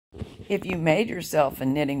If you made yourself a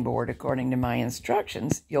knitting board according to my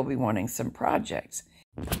instructions, you'll be wanting some projects.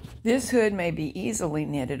 This hood may be easily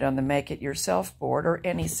knitted on the make-it-yourself board or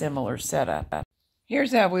any similar setup.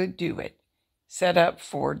 Here's how we do it. Set up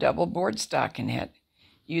for double board stockinette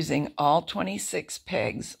using all 26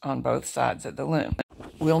 pegs on both sides of the loom.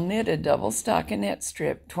 We'll knit a double stockinette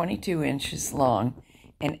strip 22 inches long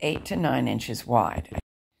and 8 to 9 inches wide.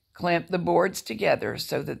 Clamp the boards together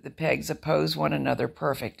so that the pegs oppose one another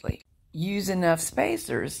perfectly. Use enough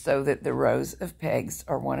spacers so that the rows of pegs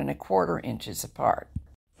are 1 1/4 inches apart,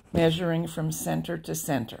 measuring from center to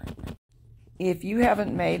center. If you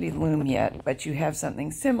haven't made a loom yet, but you have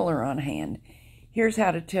something similar on hand, here's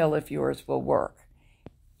how to tell if yours will work.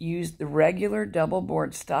 Use the regular double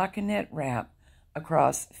board stockinette wrap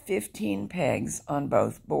across 15 pegs on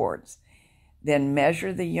both boards. Then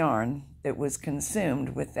measure the yarn that was consumed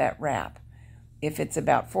with that wrap. If it's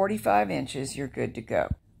about 45 inches, you're good to go.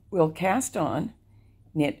 We'll cast on,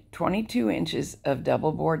 knit 22 inches of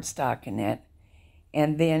double board stockinette,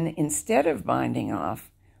 and then instead of binding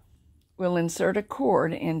off, we'll insert a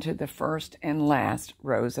cord into the first and last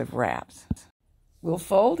rows of wraps. We'll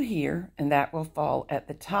fold here, and that will fall at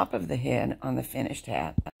the top of the head on the finished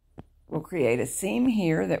hat. We'll create a seam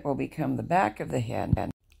here that will become the back of the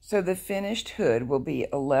head, so the finished hood will be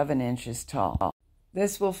 11 inches tall.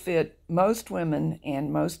 This will fit most women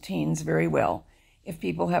and most teens very well. If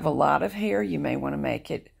people have a lot of hair, you may want to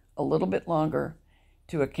make it a little bit longer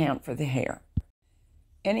to account for the hair.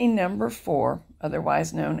 Any number 4,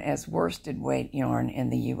 otherwise known as worsted weight yarn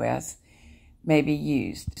in the U.S., may be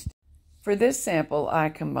used. For this sample, I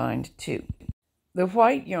combined 2. The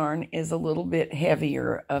white yarn is a little bit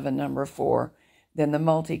heavier of a number 4 than the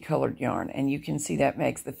multicolored yarn, and you can see that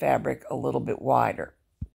makes the fabric a little bit wider.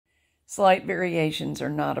 Slight variations are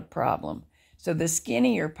not a problem. So the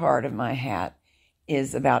skinnier part of my hat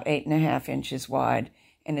is about 8 1/2 inches wide,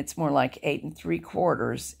 and it's more like 8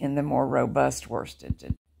 3/4 in the more robust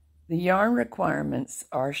worsted. The yarn requirements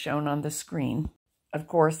are shown on the screen. Of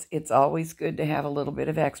course, it's always good to have a little bit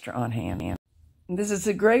of extra on hand. This is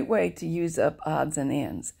a great way to use up odds and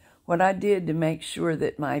ends. What I did to make sure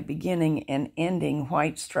that my beginning and ending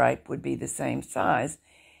white stripe would be the same size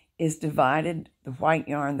is divided the white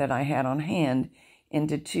yarn that I had on hand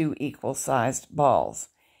into 2 equal-sized balls.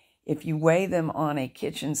 If you weigh them on a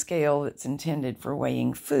kitchen scale that's intended for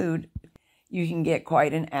weighing food, you can get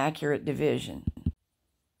quite an accurate division.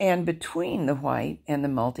 And between the white and the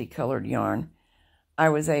multicolored yarn, I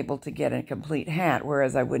was able to get a complete hat,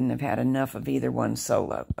 whereas I wouldn't have had enough of either one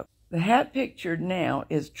solo. The hat pictured now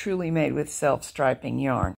is truly made with self-striping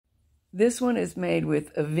yarn. This one is made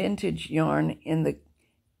with a vintage yarn in the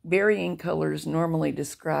varying colors normally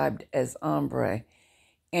described as ombre.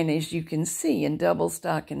 And as you can see in double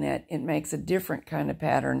stockinette, it makes a different kind of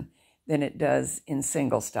pattern than it does in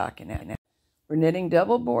single stockinette. We're knitting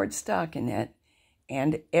double board stockinette,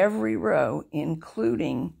 and every row,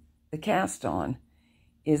 including the cast on,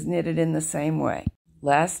 is knitted in the same way.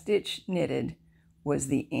 Last stitch knitted was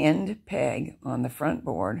the end peg on the front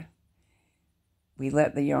board. We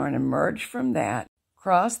let the yarn emerge from that,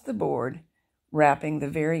 cross the board, wrapping the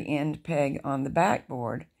very end peg on the back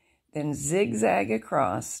board, then zigzag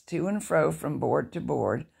across to and fro from board to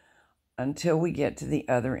board until we get to the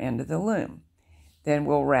other end of the loom. Then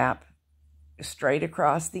we'll wrap straight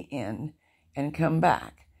across the end and come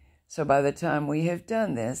back. So by the time we have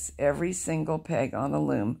done this, every single peg on the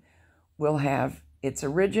loom will have its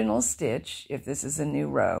original stitch, if this is a new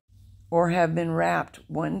row, or have been wrapped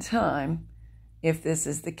one time, if this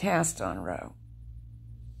is the cast-on row.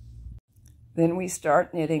 Then we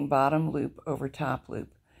start knitting bottom loop over top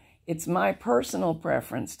loop. It's my personal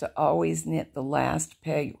preference to always knit the last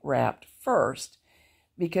peg wrapped first,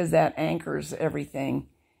 because that anchors everything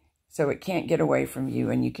so it can't get away from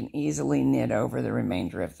you and you can easily knit over the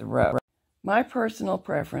remainder of the row. My personal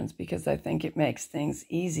preference, because I think it makes things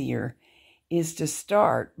easier, is to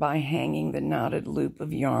start by hanging the knotted loop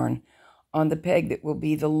of yarn on the peg that will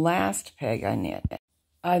be the last peg I knit.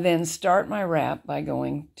 I then start my wrap by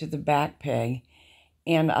going to the back peg,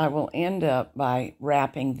 and I will end up by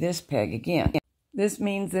wrapping this peg again. This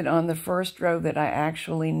means that on the first row that I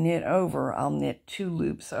actually knit over, I'll knit 2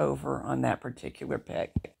 loops over on that particular peg.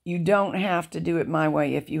 You don't have to do it my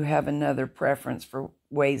way if you have another preference for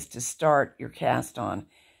ways to start your cast on.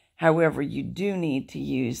 However, you do need to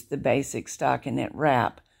use the basic stockinette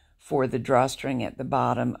wrap for the drawstring at the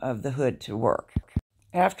bottom of the hood to work.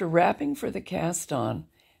 After wrapping for the cast on,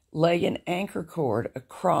 lay an anchor cord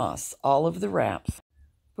across all of the wraps.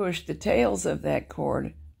 Push the tails of that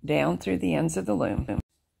cord down through the ends of the loom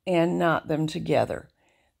and knot them together.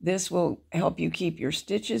 This will help you keep your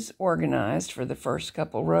stitches organized for the first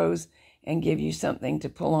couple rows and give you something to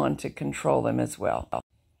pull on to control them as well.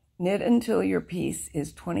 Knit until your piece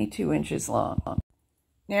is 22 inches long.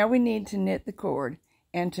 Now we need to knit the cord,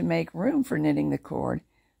 and to make room for knitting the cord,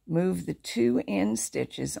 move the 2 end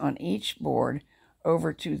stitches on each board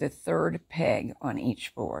over to the 3rd peg on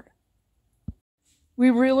each board. We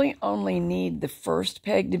really only need the first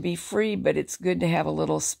peg to be free, but it's good to have a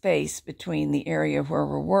little space between the area where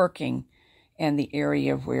we're working and the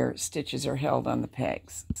area where stitches are held on the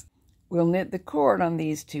pegs. We'll knit the cord on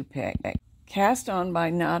these 2 pegs. Cast on by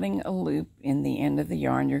knotting a loop in the end of the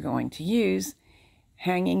yarn you're going to use,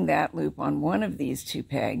 hanging that loop on one of these 2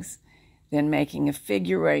 pegs, then making a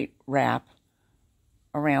figure-8 wrap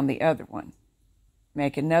around the other one.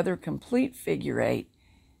 Make another complete figure-8,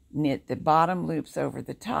 knit the bottom loops over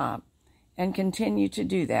the top, and continue to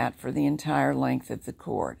do that for the entire length of the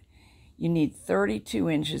cord. You need 32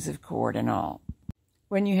 inches of cord in all.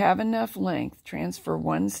 When you have enough length, transfer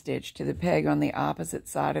 1 stitch to the peg on the opposite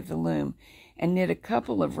side of the loom and knit a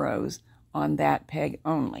couple of rows on that peg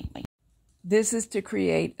only. This is to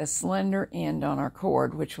create a slender end on our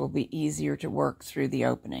cord, which will be easier to work through the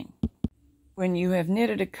opening. When you have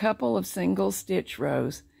knitted a couple of single stitch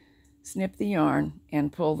rows, snip the yarn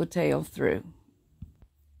and pull the tail through.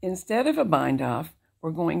 Instead of a bind off,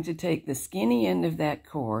 we're going to take the skinny end of that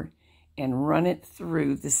cord and run it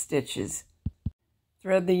through the stitches.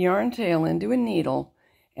 Thread the yarn tail into a needle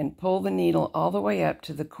and pull the needle all the way up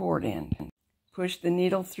to the cord end. Push the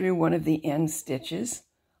needle through one of the end stitches,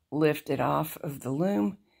 lift it off of the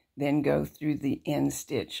loom, then go through the end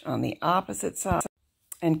stitch on the opposite side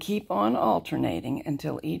and keep on alternating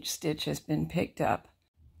until each stitch has been picked up.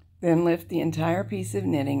 Then lift the entire piece of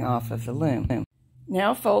knitting off of the loom.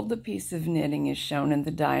 Now fold the piece of knitting as shown in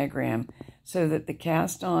the diagram so that the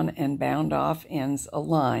cast on and bound off ends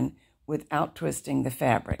align without twisting the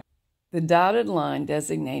fabric. The dotted line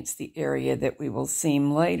designates the area that we will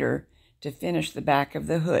seam later to finish the back of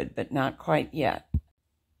the hood, but not quite yet.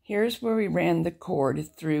 Here's where we ran the cord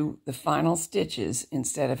through the final stitches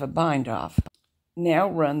instead of a bind off. Now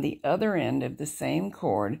run the other end of the same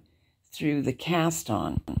cord through the cast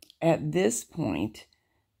on. At this point,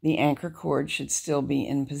 the anchor cord should still be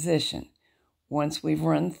in position. Once we've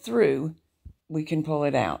run through, we can pull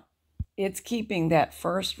it out. It's keeping that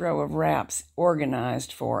first row of wraps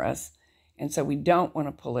organized for us, and so we don't want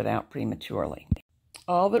to pull it out prematurely.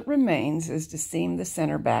 All that remains is to seam the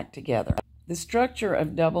center back together. The structure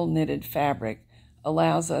of double knitted fabric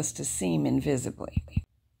allows us to seam invisibly.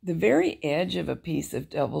 The very edge of a piece of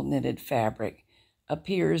double knitted fabric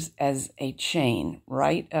appears as a chain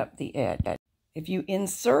right up the edge. If you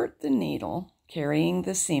insert the needle carrying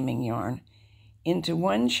the seaming yarn into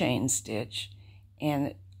one chain stitch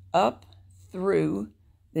and up through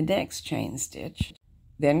the next chain stitch,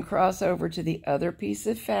 then cross over to the other piece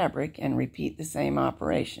of fabric and repeat the same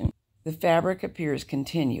operation, the fabric appears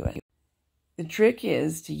continuous. The trick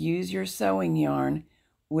is to use your sewing yarn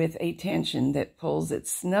with a tension that pulls it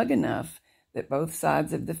snug enough that both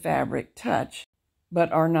sides of the fabric touch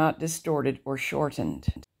but are not distorted or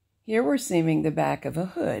shortened. Here we're seaming the back of a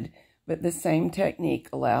hood, but the same technique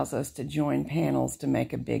allows us to join panels to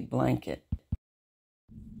make a big blanket.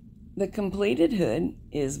 The completed hood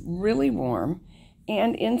is really warm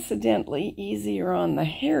and incidentally easier on the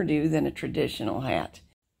hairdo than a traditional hat.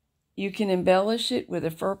 You can embellish it with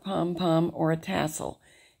a fur pom-pom or a tassel,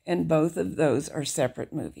 and both of those are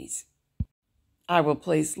separate movies. I will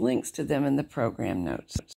place links to them in the program notes.